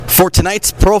For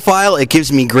tonight's profile, it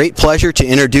gives me great pleasure to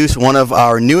introduce one of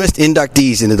our newest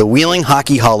inductees into the Wheeling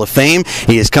Hockey Hall of Fame.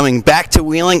 He is coming back to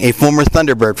Wheeling, a former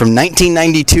Thunderbird from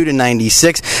 1992 to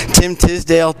 96. Tim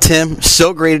Tisdale. Tim,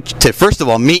 so great to, first of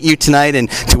all, meet you tonight and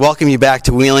to welcome you back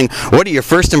to Wheeling. What are your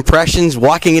first impressions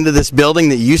walking into this building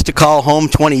that you used to call home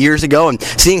 20 years ago and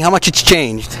seeing how much it's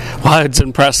changed? Well, it's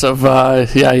impressive. I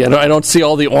don't see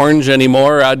all the orange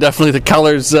anymore. Definitely the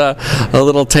color's a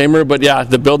little tamer, but yeah,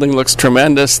 the building looks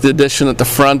tremendous. The addition at the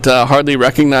front, hardly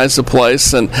recognize the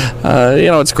place, and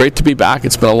it's great to be back.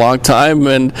 It's been a long time,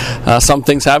 and some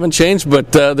things haven't changed,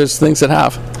 but there's things that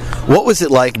have. What was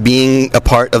it like being a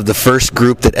part of the first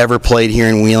group that ever played here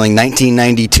in Wheeling?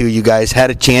 1992, you guys had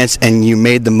a chance and you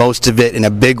made the most of it in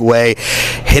a big way,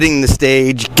 hitting the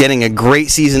stage, getting a great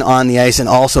season on the ice, and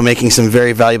also making some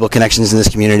very valuable connections in this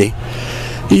community.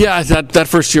 Yeah, that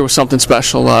first year was something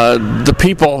special. The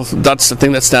people, that's the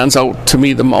thing that stands out to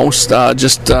me the most,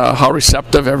 just how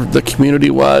receptive the community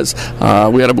was.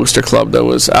 We had a booster club that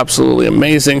was absolutely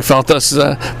amazing,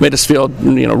 made us feel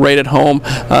right at home,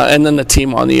 and then the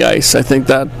team on the ice. I think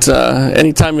that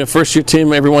anytime you're a first-year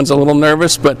team, everyone's a little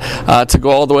nervous, but to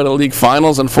go all the way to the league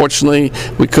finals, unfortunately,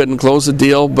 we couldn't close the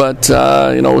deal, but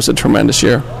it was a tremendous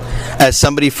year. As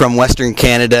somebody from Western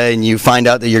Canada and you find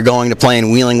out that you're going to play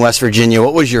in Wheeling, West Virginia,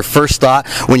 what was your first thought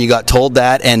when you got told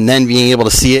that, and then being able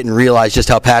to see it and realize just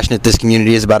how passionate this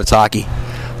community is about its hockey?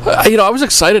 I was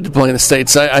excited to play in the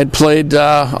States. I'd played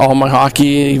all my hockey,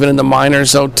 even in the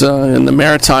minors out in the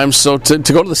Maritimes. So to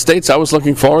go to the States, I was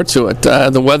looking forward to it.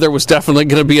 The weather was definitely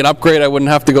going to be an upgrade. I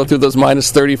wouldn't have to go through those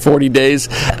minus 30, 40 days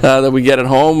that we get at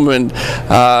home. And,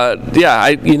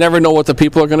 you never know what the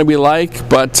people are going to be like.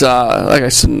 But, like I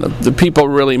said, the people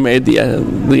really made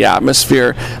the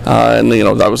atmosphere. And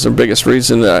that was the biggest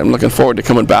reason that I'm looking forward to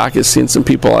coming back, is seeing some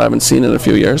people I haven't seen in a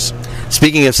few years.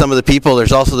 Speaking of some of the people,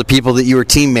 there's also the people that you were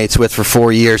teammates with for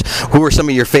 4 years. Who were some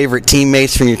of your favorite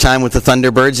teammates from your time with the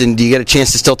Thunderbirds, and do you get a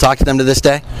chance to still talk to them to this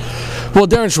day? Well,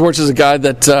 Darren Schwartz is a guy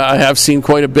that I have seen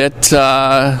quite a bit.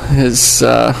 His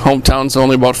hometown's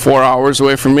only about 4 hours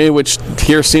away from me, which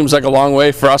here seems like a long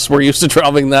way for us. We're used to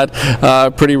traveling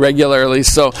that pretty regularly.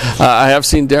 So I have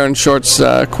seen Darren Schwartz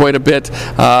quite a bit.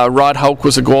 Rod Hauk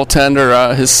was a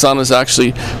goaltender. His son is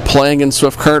actually playing in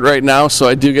Swift Current right now, so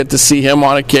I do get to see him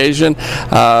on occasion.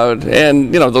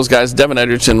 And those guys, Devin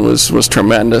Edgerton was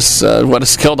tremendous. What a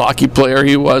skilled hockey player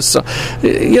he was. So,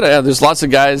 there's lots of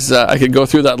guys. I could go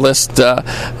through that list.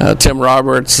 Tim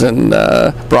Roberts and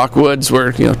Brock Woods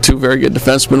were two very good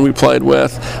defensemen we played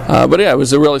with. But it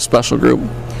was a really special group.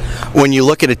 When you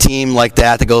look at a team like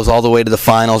that goes all the way to the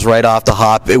finals right off the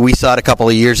hop, we saw it a couple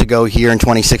of years ago here in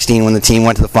 2016 when the team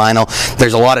went to the final.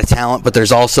 There's a lot of talent, but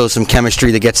there's also some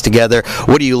chemistry that gets together.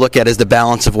 What do you look at as the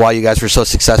balance of why you guys were so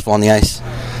successful on the ice?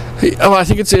 Oh, I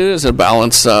think it is a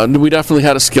balance. We definitely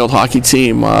had a skilled hockey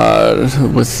team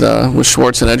with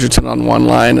Schwartz and Edgerton on one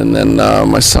line, and then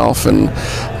myself and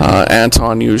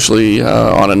Anton usually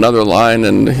on another line,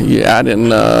 and you add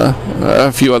in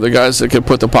a few other guys that could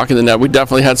put the puck in the net. We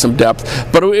definitely had some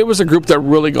depth, but it was a group that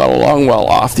really got along well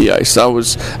off the ice. That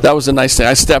was a nice thing.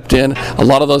 I stepped in. A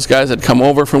lot of those guys had come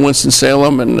over from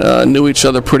Winston-Salem and knew each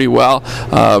other pretty well,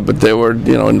 but they were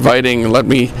inviting, let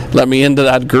me into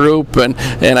that group, and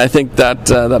I think that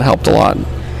helped a lot.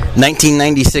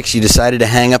 1996, you decided to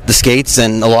hang up the skates,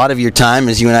 and a lot of your time,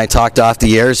 as you and I talked off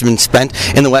the air, has been spent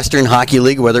in the Western Hockey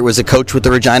League, whether it was a coach with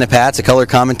the Regina Pats, a color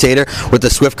commentator with the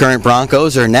Swift Current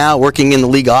Broncos, or now working in the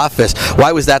league office.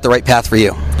 Why was that the right path for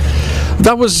you?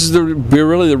 That was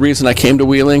really the reason I came to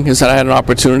Wheeling, is that I had an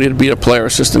opportunity to be a player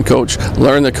assistant coach,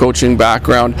 learn the coaching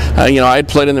background. I had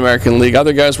played in the American League.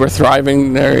 Other guys were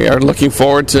thriving. They are looking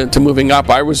forward to moving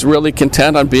up. I was really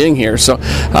content on being here. So,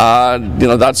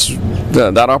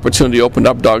 that opportunity opened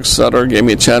up. Doug Sutter gave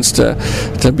me a chance to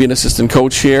be an assistant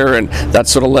coach here, and that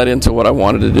sort of led into what I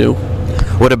wanted to do.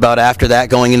 What about after that,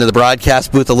 going into the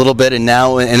broadcast booth a little bit, and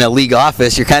now in a league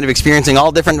office, you're kind of experiencing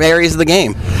all different areas of the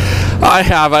game? I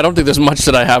have. I don't think there's much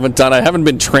that I haven't done. I haven't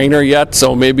been trainer yet,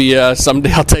 so maybe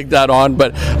someday I'll take that on.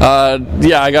 But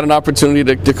I got an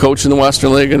opportunity to coach in the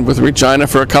Western League and with Regina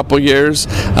for a couple years.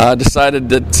 Decided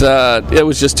that it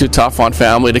was just too tough on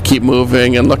family to keep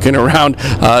moving and looking around.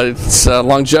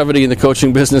 Longevity in the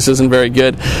coaching business isn't very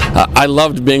good. I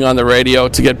loved being on the radio.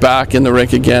 To get back in the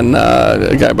rink again,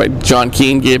 a guy by John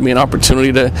Keane gave me an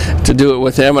opportunity to do it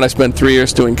with him, and I spent 3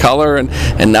 years doing color,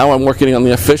 and now I'm working on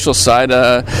the official side.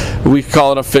 We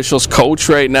call it officials coach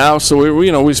right now, so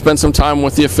we spend some time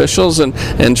with the officials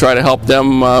and try to help them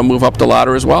move up the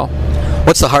ladder as well.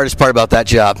 What's the hardest part about that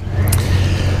job?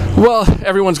 Well,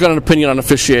 everyone's got an opinion on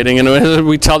officiating, and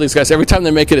we tell these guys every time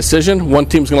they make a decision, one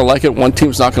team's going to like it, one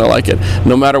team's not going to like it,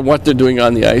 no matter what they're doing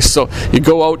on the ice. So you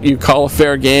go out, you call a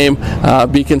fair game,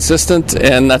 be consistent,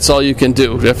 and that's all you can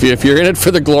do. If you're in it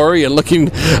for the glory and looking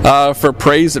for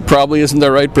praise, it probably isn't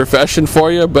the right profession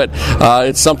for you, but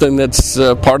it's something that's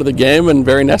part of the game and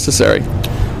very necessary.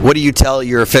 What do you tell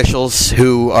your officials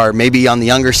who are maybe on the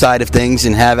younger side of things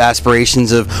and have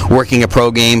aspirations of working a pro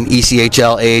game,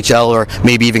 ECHL, AHL, or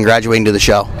maybe even graduating to the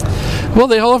show? Well,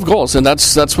 they all have goals, and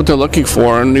that's what they're looking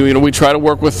for. And we try to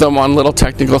work with them on little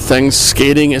technical things.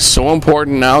 Skating is so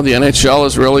important now. The NHL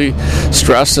has really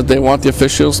stressed that they want the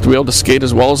officials to be able to skate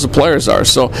as well as the players are.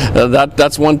 So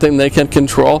that's one thing they can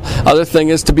control. Other thing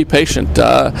is to be patient.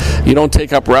 You don't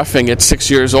take up reffing at 6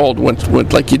 years old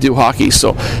like you do hockey.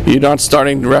 So you're not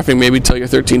starting reffing maybe until you're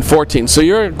 13, 14. So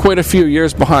you're quite a few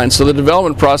years behind. So the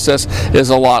development process is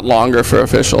a lot longer for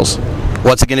officials.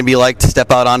 What's it going to be like to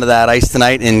step out onto that ice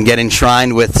tonight and get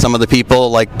enshrined with some of the people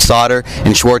like Sauter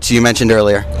and Schwartz you mentioned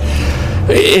earlier?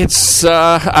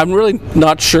 I'm really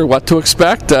not sure what to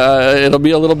expect. It'll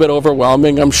be a little bit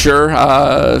overwhelming, I'm sure.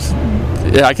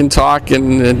 I can talk,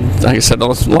 and like I said, a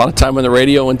lot of time on the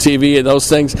radio and TV and those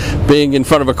things. Being in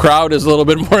front of a crowd is a little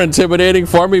bit more intimidating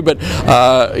for me, but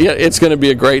it's going to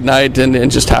be a great night,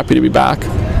 and just happy to be back.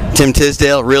 Tim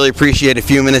Tisdale, really appreciate a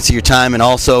few minutes of your time, and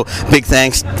also big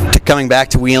thanks to coming back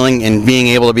to Wheeling and being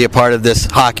able to be a part of this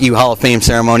Hockey Hall of Fame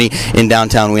ceremony in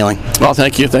downtown Wheeling. Well,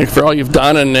 thank you. Thank you for all you've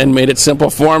done and made it simple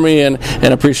for me, and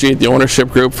appreciate the ownership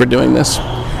group for doing this.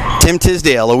 Tim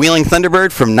Tisdale, a Wheeling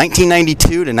Thunderbird from 1992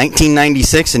 to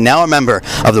 1996, and now a member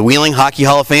of the Wheeling Hockey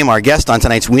Hall of Fame, our guest on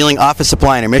tonight's Wheeling Office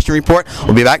Supply Intermission Report.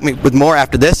 We'll be back with more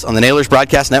after this on the Nailers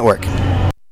Broadcast Network.